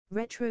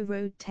Retro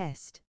Road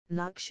Test,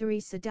 Luxury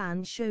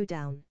Sedan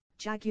Showdown,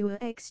 Jaguar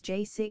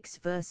XJ6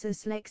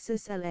 vs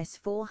Lexus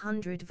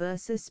LS400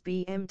 vs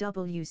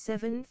BMW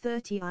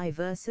 730i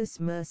vs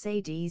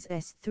Mercedes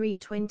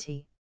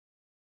S320.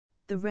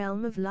 The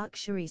realm of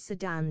luxury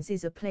sedans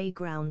is a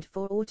playground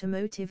for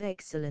automotive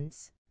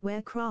excellence,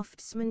 where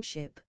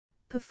craftsmanship,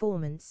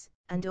 performance,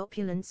 and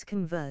opulence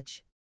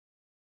converge.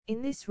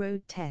 In this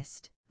road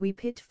test, we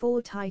pit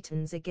four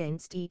titans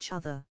against each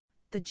other: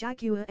 the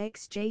Jaguar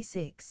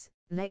XJ6,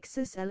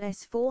 Lexus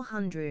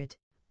LS400,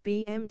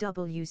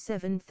 BMW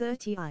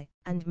 730i,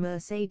 and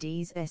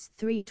Mercedes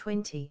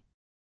S320.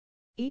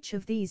 Each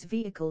of these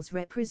vehicles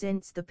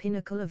represents the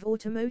pinnacle of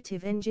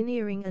automotive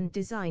engineering and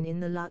design in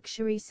the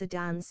luxury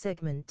sedan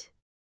segment.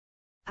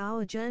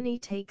 Our journey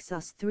takes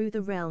us through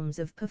the realms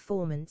of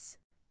performance,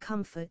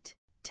 comfort,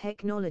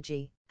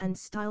 technology, and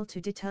style to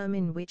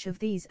determine which of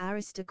these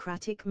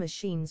aristocratic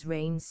machines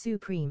reigns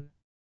supreme.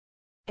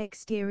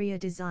 Exterior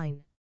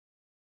design.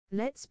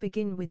 Let's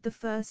begin with the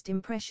first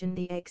impression: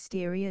 the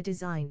exterior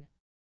design.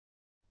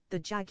 The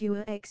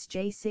Jaguar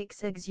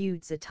XJ6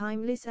 exudes a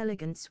timeless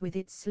elegance with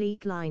its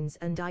sleek lines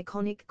and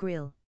iconic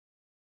grille.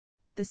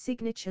 The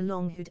signature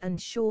long hood and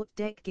short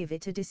deck give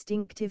it a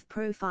distinctive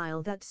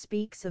profile that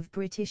speaks of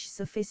British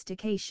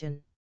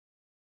sophistication.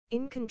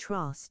 In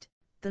contrast,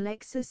 the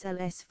Lexus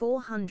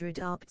LS400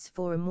 opts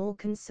for a more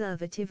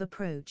conservative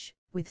approach,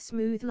 with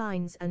smooth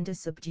lines and a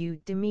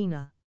subdued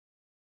demeanor.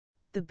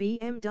 The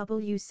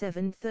BMW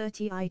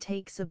 730i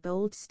takes a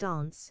bold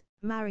stance,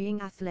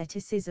 marrying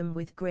athleticism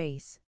with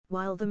grace,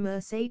 while the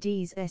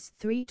Mercedes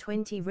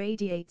S320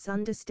 radiates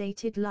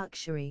understated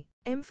luxury,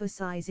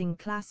 emphasizing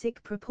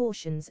classic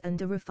proportions and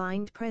a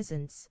refined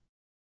presence.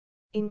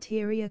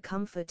 Interior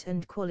comfort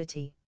and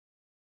quality.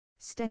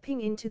 Stepping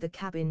into the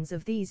cabins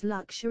of these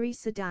luxury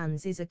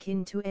sedans is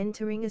akin to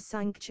entering a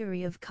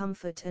sanctuary of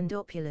comfort and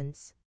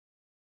opulence.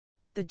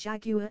 The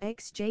Jaguar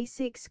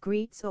XJ6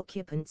 greets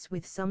occupants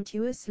with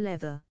sumptuous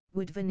leather,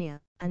 wood veneer,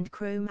 and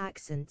chrome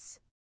accents.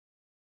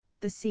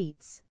 The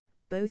seats,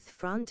 both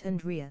front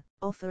and rear,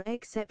 offer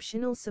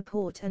exceptional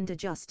support and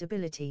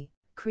adjustability,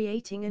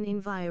 creating an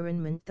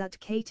environment that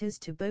caters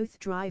to both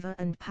driver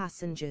and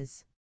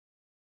passengers.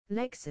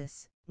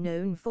 Lexus,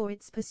 known for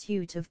its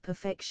pursuit of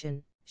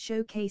perfection,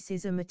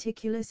 showcases a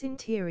meticulous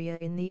interior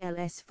in the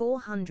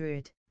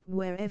LS400,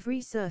 where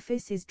every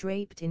surface is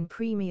draped in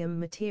premium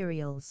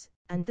materials,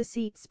 and the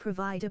seats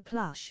provide a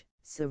plush,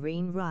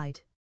 serene ride.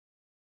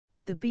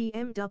 The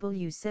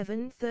BMW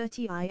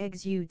 730i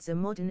exudes a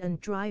modern and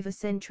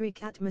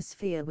driver-centric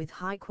atmosphere with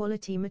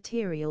high-quality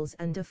materials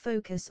and a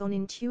focus on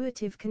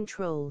intuitive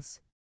controls.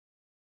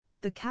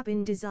 The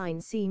cabin design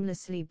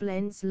seamlessly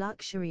blends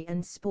luxury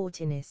and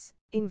sportiness,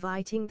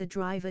 inviting the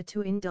driver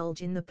to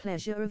indulge in the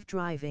pleasure of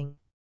driving.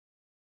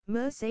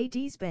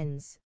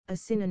 Mercedes-Benz, a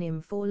synonym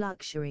for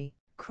luxury,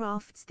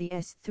 crafts the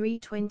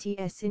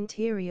S320's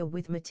interior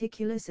with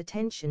meticulous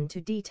attention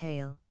to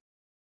detail.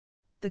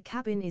 The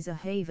cabin is a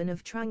haven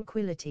of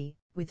tranquility,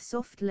 with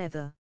soft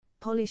leather,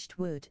 polished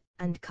wood,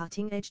 and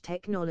cutting-edge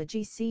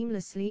technology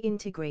seamlessly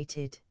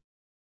integrated.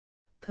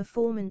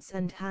 Performance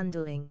and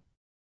handling.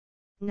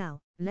 Now,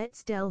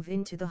 let's delve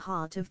into the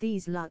heart of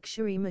these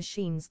luxury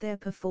machines: their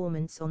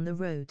performance on the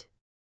road.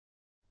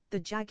 The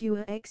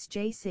Jaguar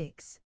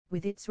XJ6,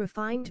 with its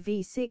refined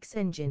V6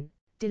 engine,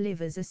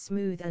 delivers a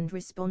smooth and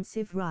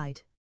responsive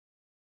ride.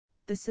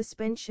 The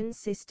suspension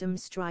system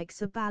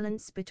strikes a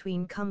balance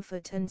between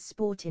comfort and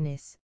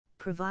sportiness,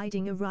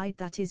 providing a ride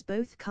that is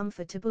both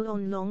comfortable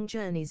on long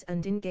journeys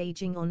and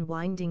engaging on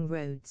winding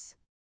roads.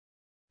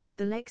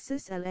 The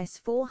Lexus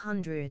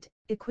LS400,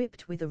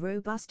 equipped with a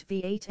robust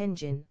V8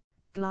 engine,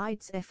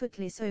 glides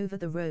effortless over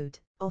the road,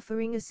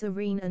 offering a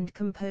serene and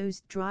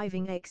composed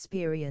driving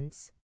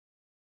experience.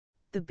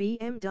 The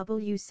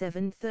BMW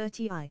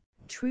 730i,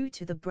 true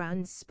to the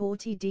brand's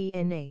sporty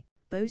DNA,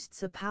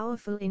 boasts a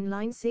powerful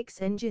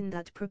inline-six engine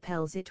that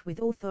propels it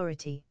with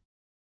authority.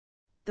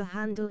 The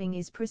handling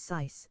is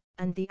precise,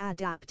 and the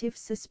adaptive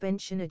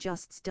suspension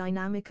adjusts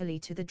dynamically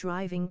to the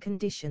driving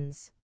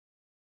conditions.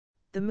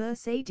 The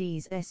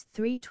Mercedes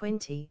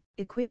S320,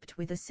 equipped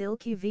with a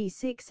silky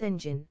V6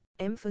 engine,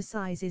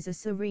 emphasizes a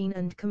serene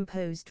and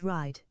composed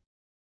ride.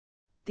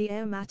 The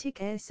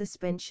Airmatic air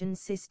suspension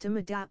system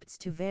adapts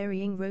to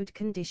varying road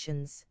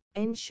conditions,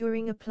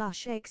 ensuring a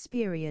plush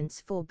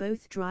experience for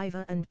both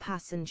driver and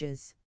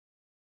passengers.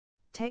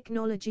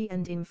 Technology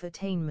and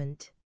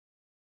infotainment.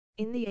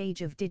 In the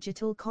age of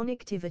digital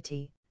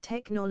connectivity,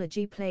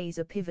 technology plays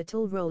a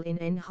pivotal role in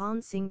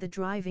enhancing the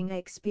driving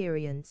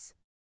experience.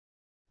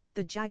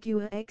 The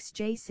Jaguar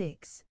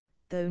XJ6,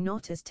 though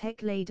not as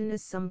tech-laden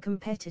as some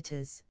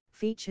competitors,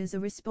 features a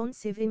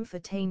responsive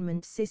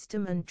infotainment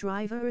system and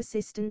driver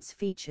assistance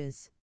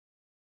features.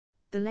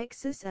 The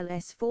Lexus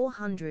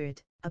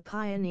LS400, a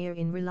pioneer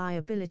in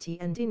reliability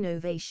and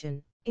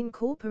innovation,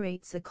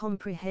 incorporates a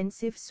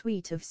comprehensive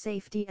suite of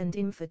safety and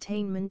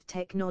infotainment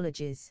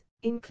technologies,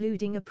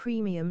 including a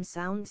premium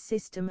sound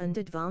system and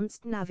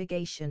advanced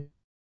navigation.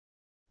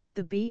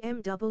 The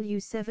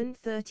BMW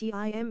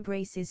 730i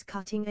embraces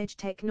cutting-edge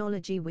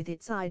technology with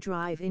its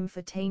iDrive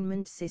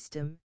infotainment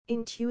system,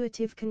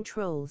 intuitive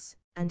controls,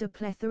 and a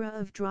plethora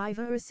of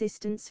driver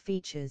assistance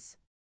features.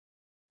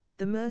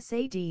 The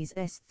Mercedes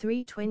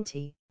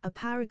S320, a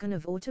paragon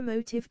of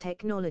automotive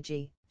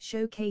technology,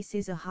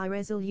 showcases a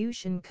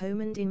high-resolution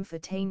command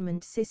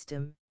infotainment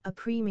system, a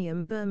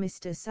premium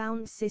Burmester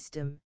sound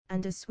system,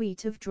 and a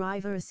suite of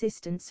driver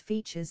assistance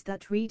features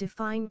that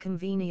redefine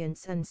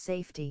convenience and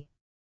safety.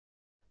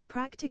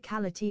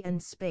 Practicality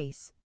and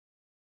space.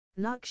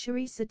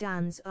 Luxury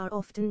sedans are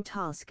often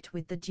tasked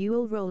with the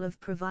dual role of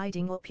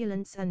providing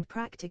opulence and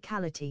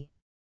practicality.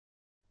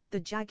 The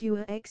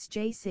Jaguar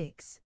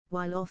XJ6,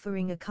 while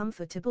offering a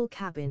comfortable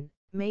cabin,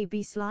 may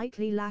be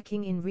slightly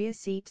lacking in rear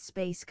seat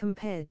space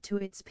compared to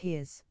its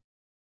peers.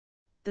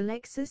 The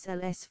Lexus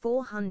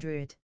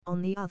LS400,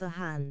 on the other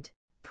hand,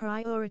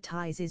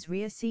 prioritizes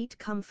rear seat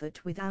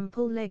comfort with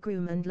ample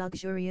legroom and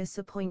luxurious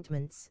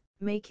appointments,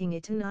 making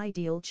it an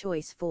ideal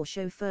choice for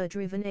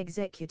chauffeur-driven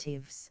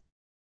executives.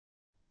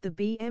 The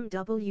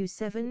BMW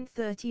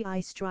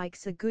 730i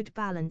strikes a good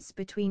balance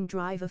between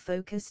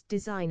driver-focused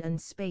design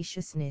and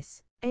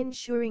spaciousness,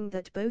 ensuring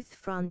that both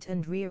front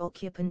and rear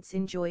occupants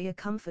enjoy a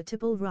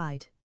comfortable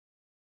ride.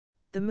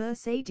 The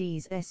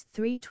Mercedes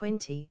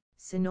S320,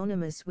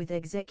 synonymous with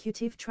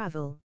executive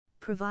travel,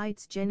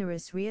 provides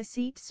generous rear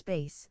seat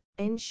space,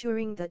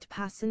 ensuring that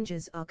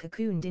passengers are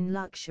cocooned in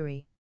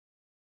luxury.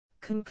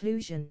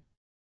 Conclusion.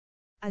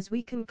 As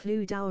we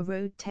conclude our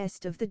road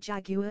test of the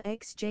Jaguar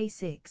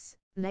XJ6,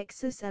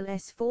 Lexus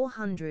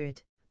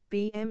LS400,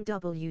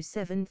 BMW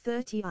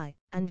 730i,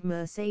 and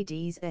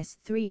Mercedes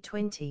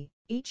S320,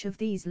 each of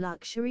these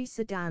luxury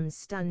sedans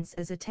stands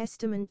as a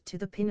testament to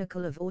the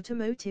pinnacle of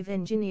automotive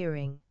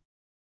engineering.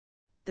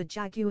 The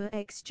Jaguar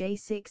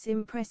XJ6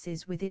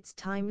 impresses with its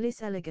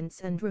timeless elegance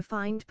and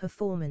refined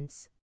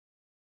performance.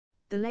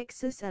 The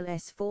Lexus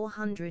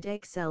LS400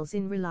 excels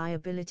in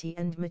reliability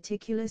and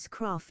meticulous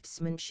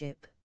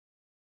craftsmanship.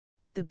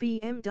 The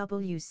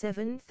BMW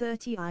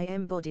 730i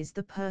embodies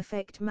the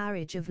perfect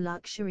marriage of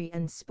luxury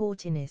and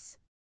sportiness.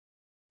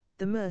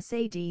 The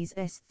Mercedes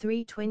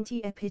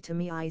S320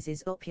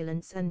 epitomizes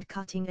opulence and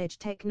cutting-edge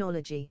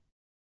technology.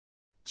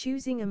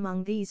 Choosing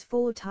among these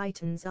four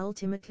titans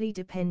ultimately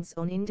depends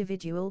on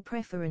individual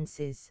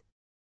preferences.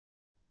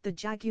 The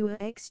Jaguar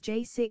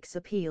XJ6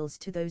 appeals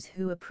to those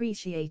who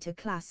appreciate a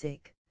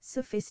classic,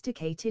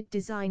 sophisticated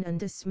design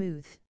and a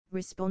smooth,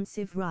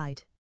 responsive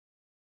ride.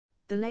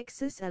 The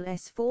Lexus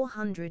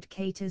LS400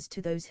 caters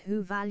to those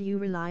who value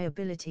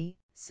reliability,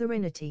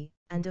 serenity,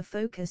 and a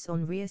focus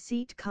on rear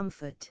seat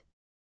comfort.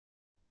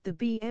 The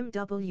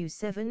BMW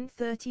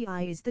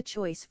 730i is the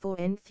choice for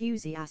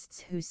enthusiasts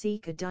who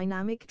seek a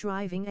dynamic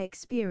driving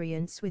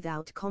experience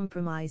without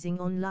compromising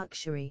on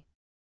luxury.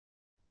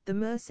 The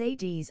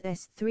Mercedes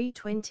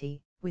S320,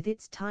 with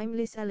its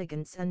timeless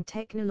elegance and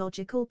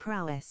technological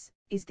prowess,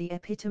 is the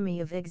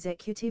epitome of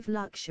executive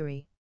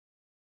luxury.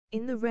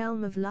 In the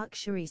realm of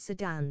luxury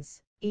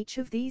sedans, each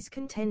of these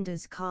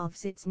contenders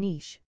carves its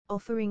niche,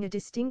 offering a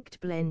distinct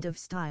blend of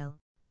style,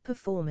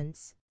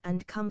 performance,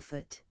 and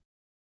comfort.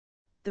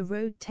 The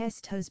road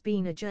test has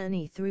been a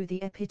journey through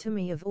the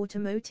epitome of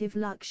automotive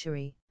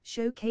luxury,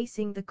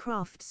 showcasing the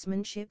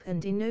craftsmanship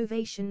and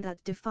innovation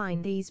that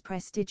define these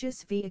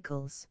prestigious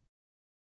vehicles.